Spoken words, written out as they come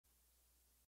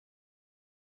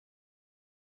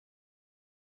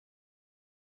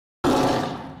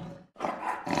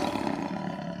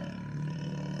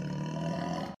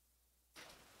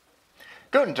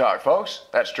Guten Tag, folks.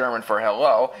 That's German for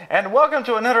hello, and welcome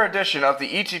to another edition of the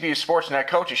ETB Sportsnet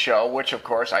Coaches Show, which, of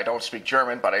course, I don't speak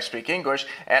German, but I speak English,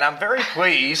 and I'm very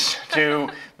pleased to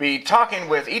be talking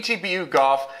with ETBU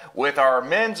Golf with our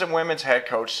men's and women's head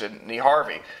coach, Sydney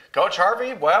Harvey. Coach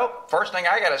Harvey, well, first thing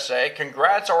I got to say,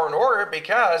 congrats are in order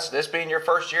because this being your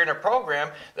first year in the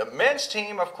program, the men's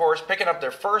team, of course, picking up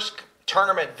their first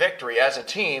tournament victory as a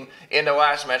team in the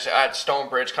last match at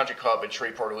Stonebridge Country Club in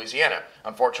Shreveport, Louisiana.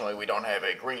 Unfortunately, we don't have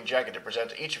a green jacket to present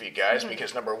to each of you guys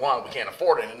because, number one, we can't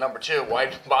afford it, and number two,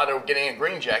 why bother getting a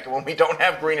green jacket when we don't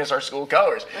have green as our school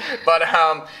colors? But,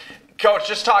 Coach,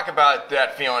 just talk about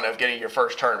that feeling of getting your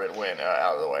first tournament win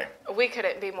out of the way. We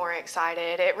couldn't be more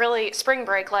excited. It really, spring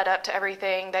break led up to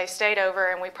everything. They stayed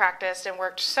over and we practiced and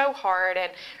worked so hard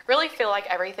and really feel like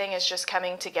everything is just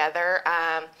coming together.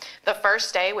 The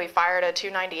first day we fired a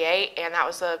 298 and that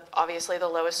was obviously the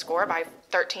lowest score by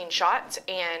 13 shots,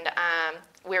 and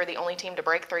we were the only team to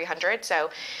break 300.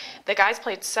 So the guys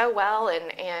played so well,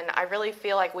 and I really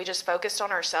feel like we just focused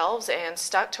on ourselves and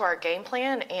stuck to our game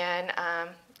plan, and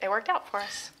it worked out for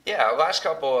us. Yeah, last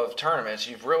couple of tournaments,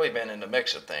 you've really been in the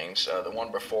mix of things. The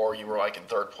one before, you were like in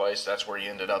third place. That's where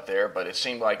you ended up there. But it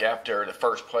seemed like after the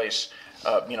first place,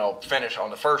 finish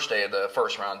on the first day of the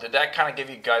first round, did that kind of give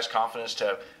you guys confidence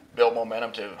to build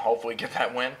momentum to hopefully get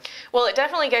that win? Well, it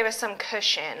definitely gave us some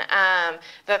cushion.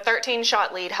 The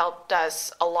 13-shot lead helped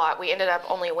us a lot. We ended up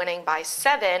only winning by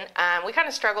 7. We kind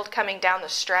of struggled coming down the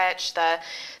stretch, the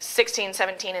 16th,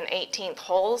 17th, and 18th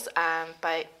holes,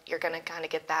 but you're going to kind of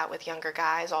get that with younger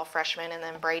guys, all freshmen, and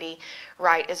then Brady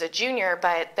Wright is a junior,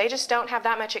 but they just don't have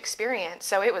that much experience.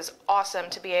 So it was awesome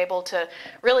to be able to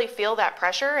really feel that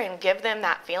pressure and give them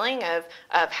that feeling of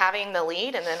having the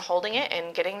lead and then holding it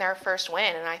and getting their first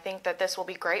win. And I think that this will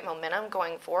be great momentum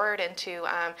going forward into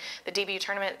the DBU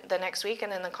tournament the next week,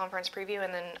 and then the conference preview,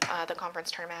 and then the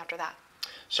conference tournament after that.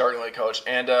 Certainly, Coach.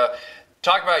 And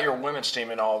talk about your women's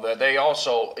team and all that. They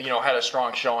also, had a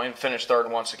strong showing, finished third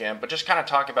once again. But just kind of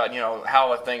talk about, how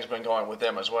have things been going with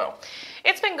them as well.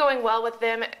 It's been going well with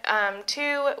them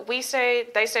too.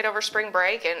 They stayed over spring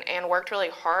break and worked really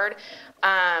hard.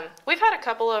 We've had a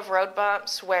couple of road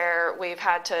bumps where we've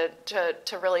had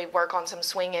to really work on some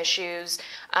swing issues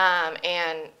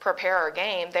and prepare our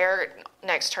game. Their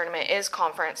next tournament is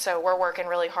conference, so we're working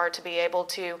really hard to be able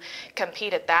to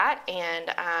compete at that.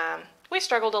 And we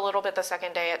struggled a little bit the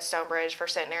second day at Stonebridge for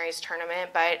Centenary's tournament,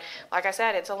 but like I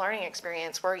said, it's a learning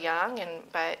experience. We're young,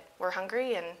 but we're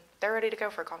hungry, and they're ready to go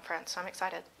for conference, so I'm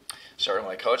excited.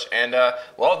 Certainly, Coach. And,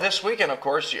 this weekend, of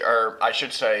course, or I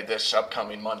should say this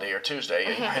upcoming Monday or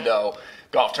Tuesday, I know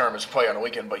golf tournaments play on the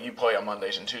weekend, but you play on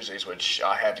Mondays and Tuesdays, which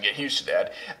I have to get used to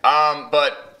that.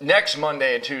 But next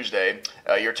Monday and Tuesday,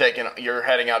 you're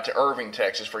heading out to Irving,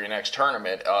 Texas for your next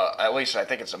tournament. At least I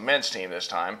think it's a men's team this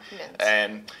time. Men's.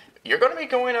 And you're going to be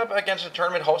going up against a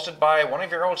tournament hosted by one of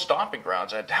your old stomping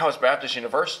grounds at Dallas Baptist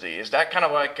University. Is that kind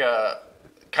of like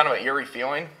kind of an eerie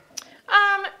feeling?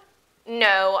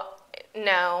 No.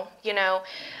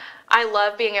 I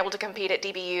love being able to compete at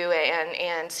DBU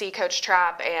and see Coach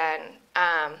Trapp and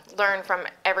learn from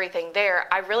everything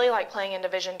there. I really like playing in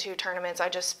Division II tournaments. I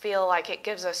just feel like it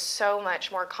gives us so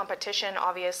much more competition.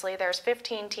 Obviously, there's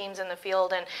 15 teams in the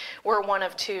field, and we're one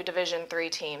of 2 Division III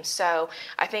teams. So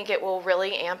I think it will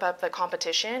really amp up the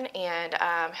competition and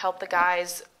help the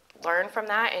guys learn from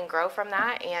that and grow from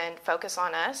that and focus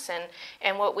on us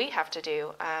and what we have to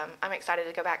do. I'm excited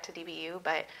to go back to DBU,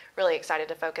 but really excited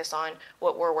to focus on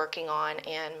what we're working on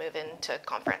and move into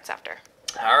conference after.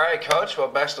 All right, Coach. Well,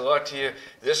 best of luck to you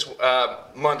this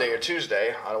Monday or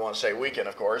Tuesday. I don't want to say weekend,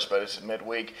 of course, but it's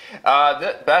midweek.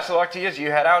 Best of luck to you as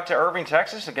you head out to Irving,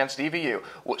 Texas against DBU.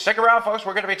 Stick around, folks.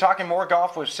 We're going to be talking more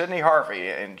golf with Sydney Harvey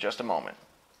in just a moment.